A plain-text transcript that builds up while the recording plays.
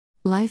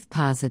Life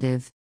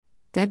Positive,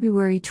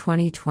 February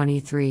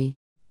 2023.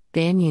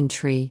 Banyan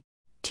Tree,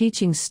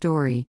 Teaching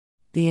Story,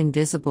 The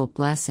Invisible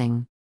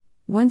Blessing.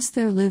 Once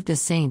there lived a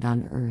saint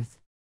on earth.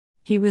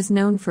 He was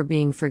known for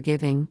being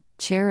forgiving,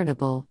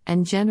 charitable,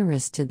 and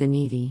generous to the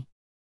needy.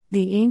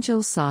 The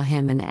angels saw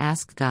him and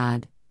asked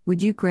God,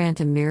 "Would you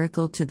grant a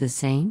miracle to the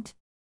saint?"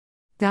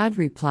 God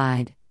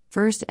replied,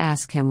 "First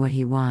ask him what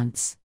he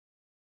wants."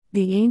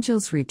 The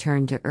angels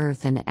returned to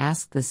earth and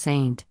asked the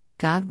saint,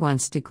 "God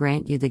wants to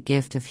grant you the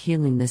gift of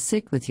healing the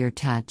sick with your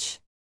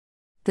touch."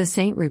 The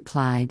saint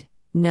replied,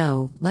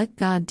 "No, let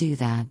God do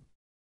that."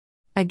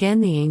 Again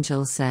the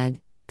angel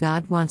said,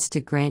 "God wants to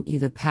grant you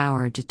the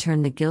power to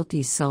turn the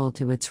guilty soul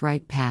to its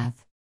right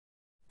path."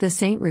 The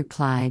saint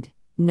replied,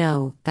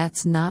 "No,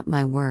 that's not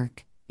my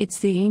work, it's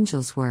the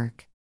angel's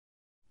work."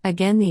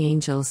 Again the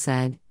angel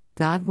said,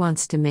 "God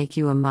wants to make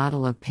you a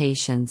model of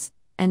patience,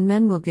 and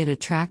men will get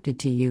attracted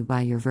to you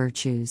by your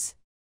virtues."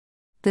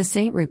 The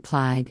saint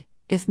replied,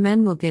 "If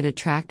men will get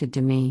attracted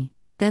to me,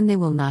 then they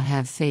will not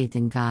have faith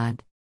in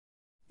God."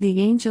 The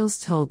angels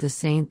told the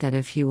saint that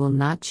if he will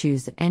not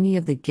choose any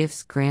of the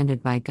gifts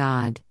granted by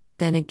God,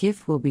 then a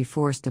gift will be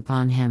forced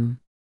upon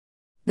him.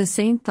 The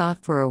saint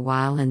thought for a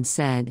while and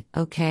said,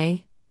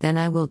 "Okay, then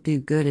I will do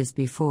good as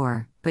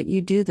before, but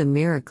you do the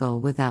miracle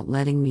without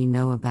letting me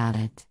know about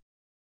it."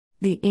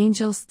 The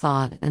angels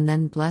thought and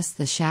then blessed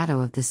the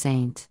shadow of the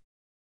saint.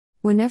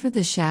 Whenever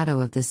the shadow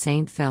of the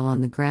saint fell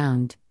on the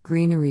ground,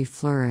 greenery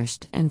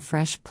flourished and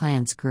fresh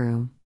plants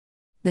grew.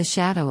 The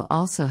shadow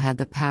also had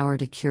the power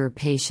to cure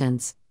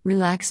patients,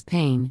 relax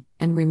pain,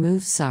 and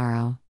remove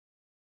sorrow.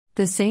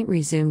 The saint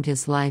resumed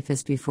his life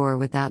as before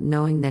without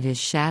knowing that his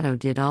shadow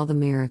did all the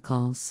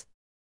miracles.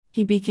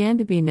 He began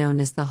to be known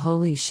as the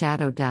Holy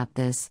Shadow.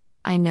 This,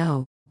 I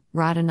know,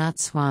 Radhanath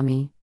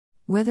Swami.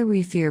 Whether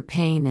we fear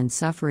pain and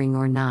suffering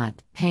or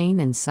not, pain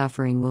and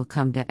suffering will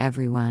come to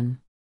everyone.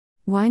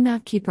 Why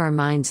not keep our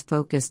minds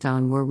focused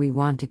on where we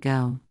want to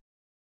go?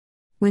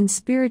 When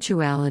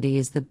spirituality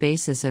is the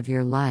basis of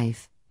your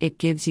life, it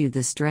gives you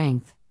the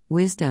strength,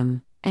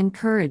 wisdom, and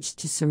courage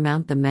to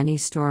surmount the many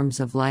storms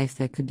of life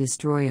that could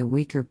destroy a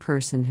weaker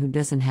person who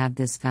doesn't have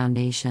this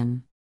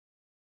foundation.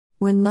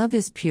 When love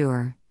is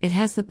pure, it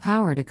has the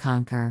power to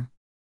conquer.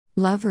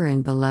 Lover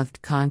and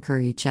beloved conquer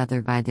each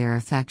other by their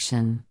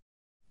affection.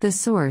 The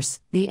source,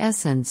 the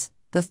essence,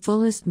 the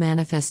fullest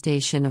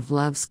manifestation of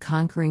love's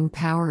conquering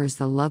power is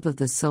the love of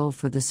the soul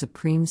for the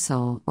Supreme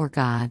Soul or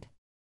God.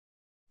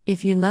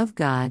 If you love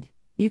God,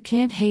 you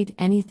can't hate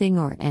anything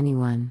or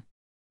anyone.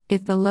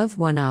 If the love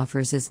one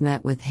offers is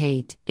met with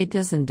hate, it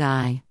doesn't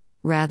die,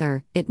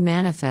 rather, it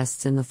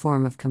manifests in the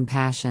form of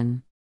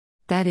compassion.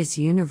 That is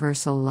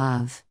universal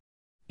love.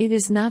 It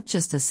is not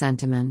just a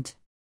sentiment.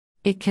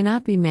 It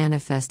cannot be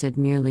manifested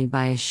merely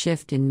by a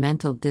shift in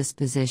mental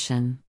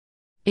disposition.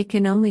 It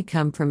can only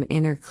come from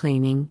inner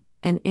cleaning,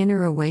 an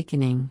inner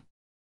awakening.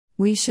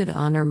 We should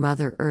honor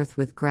Mother Earth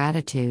with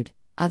gratitude,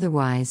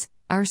 otherwise,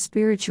 our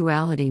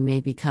spirituality may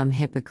become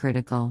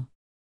hypocritical.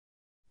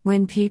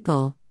 When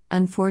people,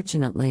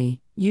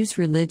 unfortunately, use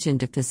religion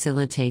to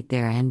facilitate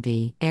their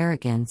envy,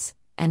 arrogance,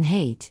 and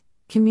hate,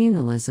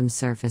 communalism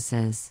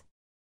surfaces.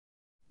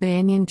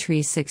 Banyan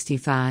Tree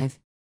 65.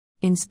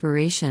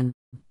 Inspiration.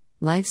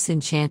 Life's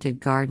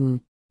enchanted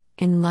garden.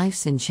 In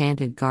life's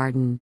enchanted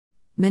garden,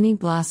 many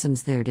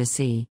blossoms there to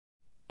see.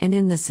 And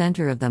in the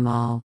center of them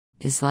all,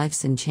 is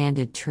life's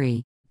enchanted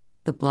tree.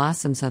 The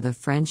blossoms are the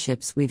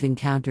friendships we've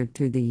encountered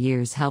through the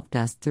years, helped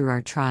us through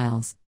our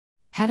trials,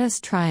 had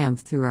us triumph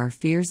through our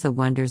fears. The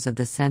wonders of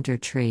the center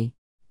tree.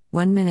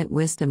 1 minute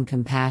wisdom,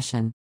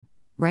 compassion.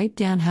 Write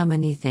down how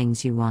many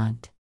things you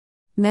want.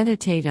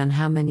 Meditate on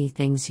how many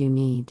things you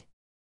need.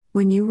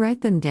 When you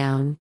write them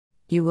down,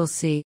 you will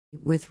see,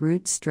 with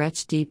roots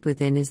stretched deep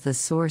within is the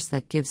source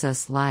that gives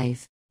us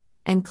life,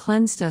 and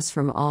cleansed us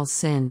from all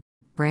sin.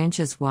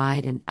 Branches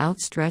wide and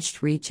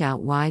outstretched reach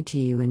out wide to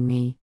you and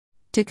me,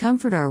 to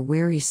comfort our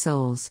weary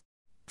souls.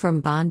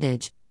 From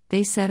bondage,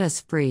 they set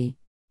us free.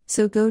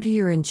 So go to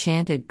your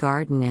enchanted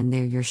garden, and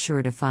there you're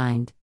sure to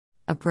find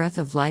a breath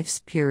of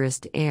life's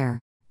purest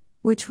air,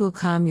 which will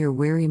calm your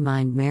weary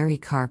mind. Mary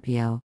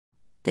Carpio.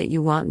 That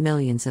you want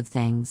millions of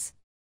things.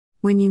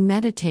 When you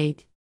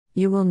meditate,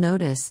 you will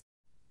notice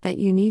that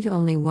you need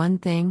only one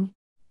thing,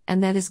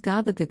 and that is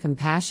God, the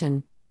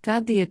compassion,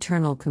 God, the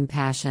eternal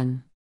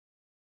compassion.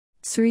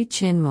 Sri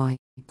Chinmoy,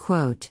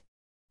 quote,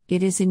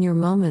 "It is in your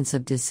moments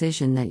of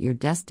decision that your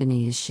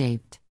destiny is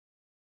shaped."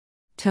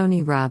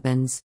 Tony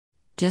Robbins.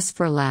 Just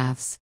for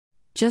laughs.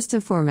 Just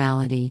a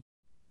formality.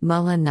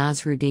 Mullah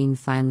Nasruddin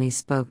finally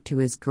spoke to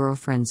his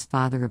girlfriend's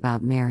father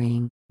about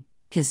marrying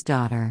his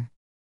daughter.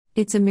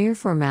 "It's a mere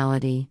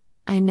formality,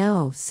 I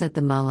know," said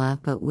the mullah,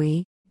 "but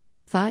we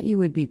thought you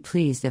would be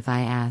pleased if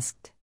I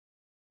asked."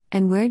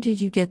 "And where did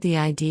you get the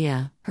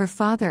idea?" her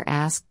father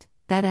asked,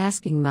 "that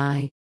asking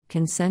my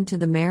consent to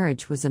the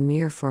marriage was a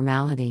mere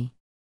formality?"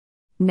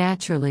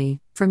 "Naturally,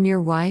 from your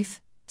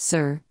wife,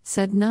 sir,"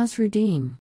 said Nasruddin.